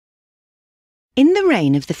In the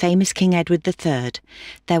reign of the famous King Edward III,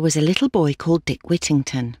 there was a little boy called Dick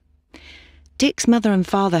Whittington. Dick's mother and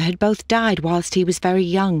father had both died whilst he was very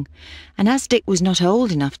young, and as Dick was not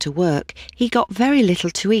old enough to work, he got very little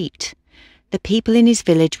to eat. The people in his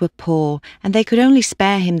village were poor, and they could only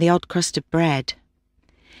spare him the odd crust of bread.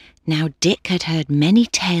 Now Dick had heard many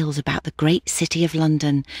tales about the great city of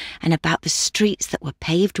London and about the streets that were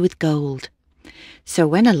paved with gold. So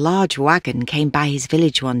when a large wagon came by his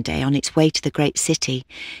village one day on its way to the great city,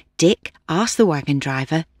 Dick asked the wagon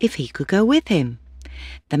driver if he could go with him.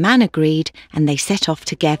 The man agreed, and they set off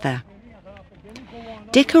together.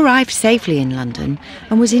 Dick arrived safely in London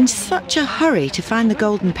and was in such a hurry to find the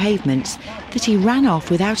golden pavements that he ran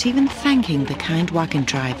off without even thanking the kind wagon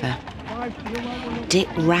driver. Dick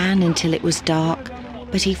ran until it was dark,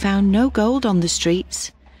 but he found no gold on the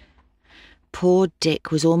streets. Poor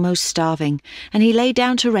Dick was almost starving, and he lay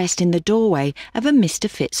down to rest in the doorway of a Mr.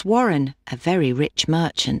 Fitzwarren, a very rich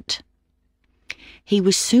merchant. He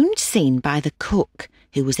was soon seen by the cook,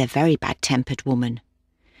 who was a very bad-tempered woman.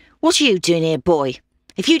 "What are you doing here, boy?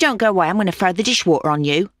 If you don't go away, I'm going to throw the dishwater on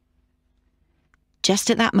you."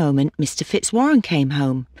 Just at that moment, Mr. Fitzwarren came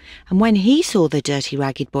home, and when he saw the dirty,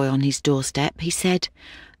 ragged boy on his doorstep, he said,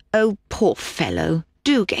 "Oh, poor fellow,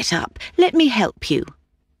 do get up. Let me help you."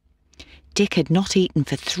 Dick had not eaten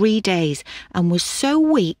for 3 days and was so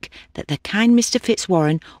weak that the kind Mr.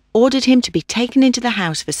 Fitzwarren ordered him to be taken into the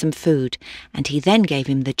house for some food, and he then gave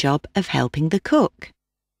him the job of helping the cook.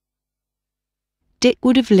 Dick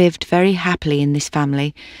would have lived very happily in this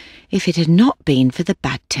family if it had not been for the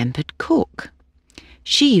bad-tempered cook.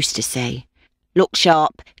 She used to say, "Look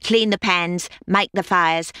sharp, clean the pans, make the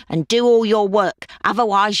fires, and do all your work,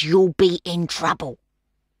 otherwise you'll be in trouble."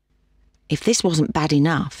 If this wasn't bad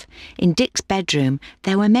enough, in Dick's bedroom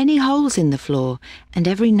there were many holes in the floor, and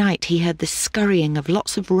every night he heard the scurrying of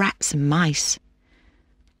lots of rats and mice.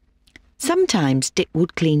 Sometimes Dick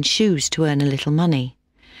would clean shoes to earn a little money,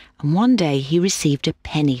 and one day he received a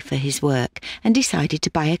penny for his work and decided to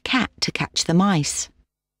buy a cat to catch the mice.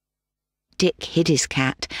 Dick hid his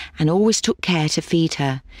cat and always took care to feed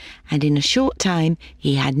her, and in a short time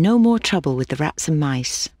he had no more trouble with the rats and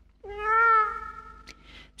mice.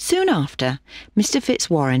 Soon after, Mr.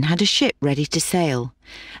 Fitzwarren had a ship ready to sail,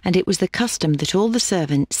 and it was the custom that all the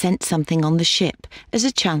servants sent something on the ship as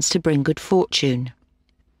a chance to bring good fortune.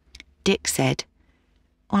 Dick said,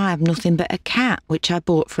 "I have nothing but a cat which I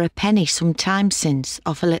bought for a penny some time since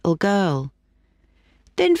off a little girl."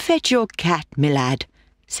 "Then fetch your cat, my lad,"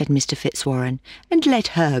 said Mr. Fitzwarren, "and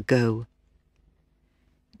let her go."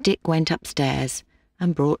 Dick went upstairs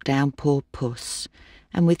and brought down poor Puss,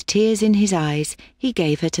 and with tears in his eyes he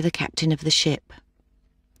gave her to the captain of the ship.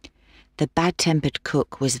 The bad-tempered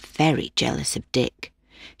cook was very jealous of Dick.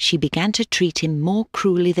 She began to treat him more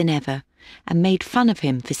cruelly than ever, and made fun of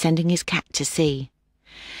him for sending his cat to sea.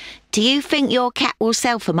 "Do you think your cat will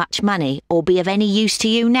sell for much money or be of any use to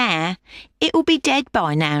you now? It will be dead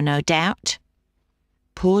by now, no doubt."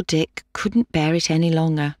 Poor Dick couldn't bear it any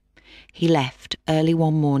longer. He left early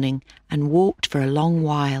one morning and walked for a long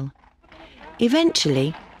while.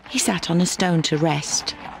 Eventually, he sat on a stone to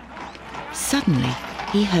rest. Suddenly,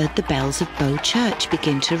 he heard the bells of Bow Church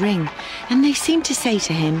begin to ring, and they seemed to say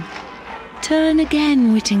to him, "Turn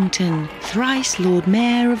again, Whittington, thrice Lord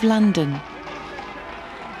Mayor of London."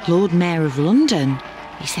 "Lord Mayor of London,"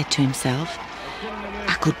 he said to himself.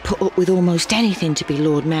 "I could put up with almost anything to be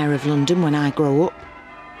Lord Mayor of London when I grow up."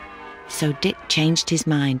 So Dick changed his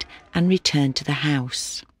mind and returned to the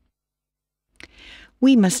house.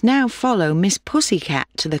 We must now follow Miss Pussycat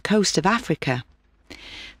to the coast of Africa.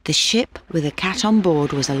 The ship with a cat on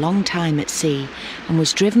board was a long time at sea and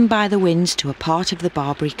was driven by the winds to a part of the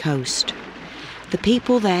Barbary coast. The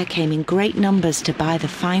people there came in great numbers to buy the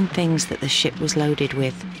fine things that the ship was loaded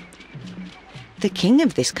with. The king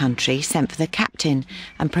of this country sent for the captain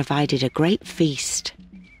and provided a great feast.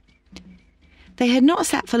 They had not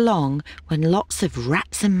sat for long when lots of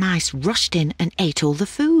rats and mice rushed in and ate all the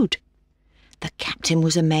food. The captain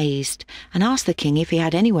was amazed and asked the king if he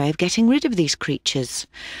had any way of getting rid of these creatures.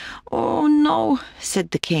 "Oh, no,"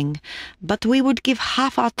 said the king, "but we would give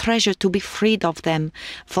half our treasure to be freed of them,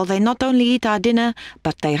 for they not only eat our dinner,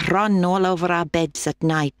 but they run all over our beds at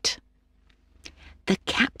night." The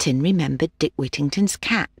captain remembered Dick Whittington's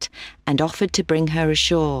cat and offered to bring her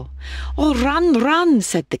ashore. "Oh, run, run,"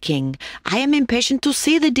 said the king. "I am impatient to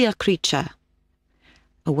see the dear creature."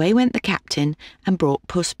 Away went the captain and brought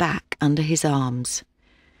Puss back under his arms.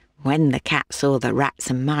 When the cat saw the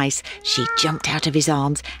rats and mice, she jumped out of his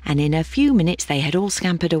arms, and in a few minutes they had all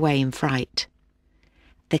scampered away in fright.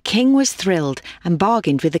 The king was thrilled and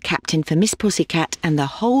bargained with the captain for Miss Pussycat and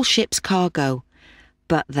the whole ship's cargo.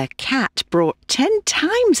 but the cat brought 10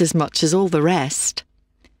 times as much as all the rest.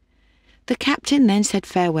 The captain then said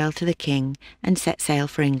farewell to the king and set sail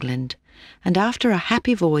for England, and after a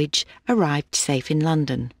happy voyage arrived safe in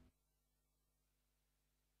London.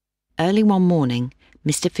 Early one morning,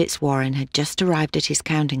 Mr. Fitzwarren had just arrived at his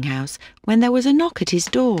counting-house when there was a knock at his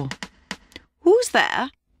door. "Who's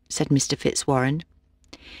there?" said Mr. Fitzwarren.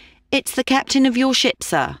 "It's the captain of your ship,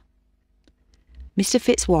 sir." Mr.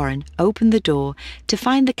 Fitzwarren opened the door to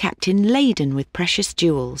find the captain laden with precious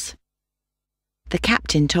jewels. The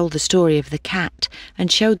captain told the story of the cat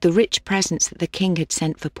and showed the rich presents that the king had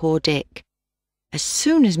sent for poor Dick. As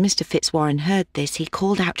soon as Mr. Fitzwarren heard this, he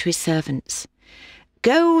called out to his servants,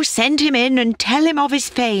 "Go, send him in and tell him of his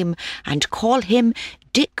fame, and call him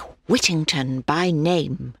Dick Whittington by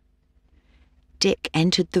name." Dick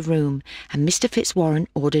entered the room, and Mr. Fitzwarren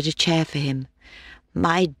ordered a chair for him.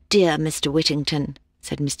 "My dear Mr. Whittington,"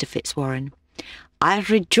 said Mr. Fitzwarren, "I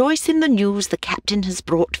rejoice in the news the captain has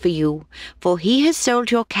brought for you, for he has sold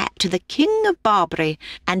your cat to the King of Barbary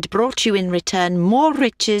and brought you in return more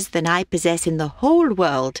riches than I possess in the whole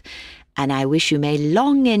world, and I wish you may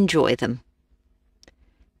long enjoy them."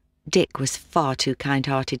 Dick was far too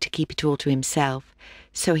kind-hearted to keep it all to himself,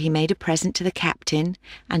 so he made a present to the captain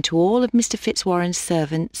and to all of Mr. Fitzwarren's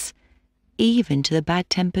servants, even to the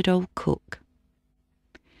bad-tempered old cook.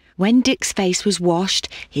 When Dick's face was washed,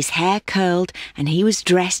 his hair curled, and he was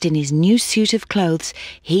dressed in his new suit of clothes,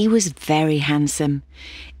 he was very handsome.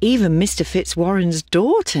 Even Mr. Fitzwarren's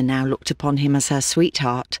daughter now looked upon him as her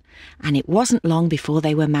sweetheart, and it wasn't long before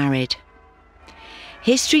they were married.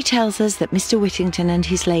 History tells us that Mr. Whittington and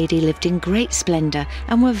his lady lived in great splendour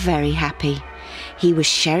and were very happy. He was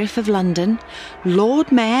Sheriff of London,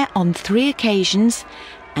 Lord Mayor on 3 occasions,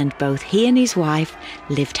 and both he and his wife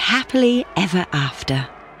lived happily ever after.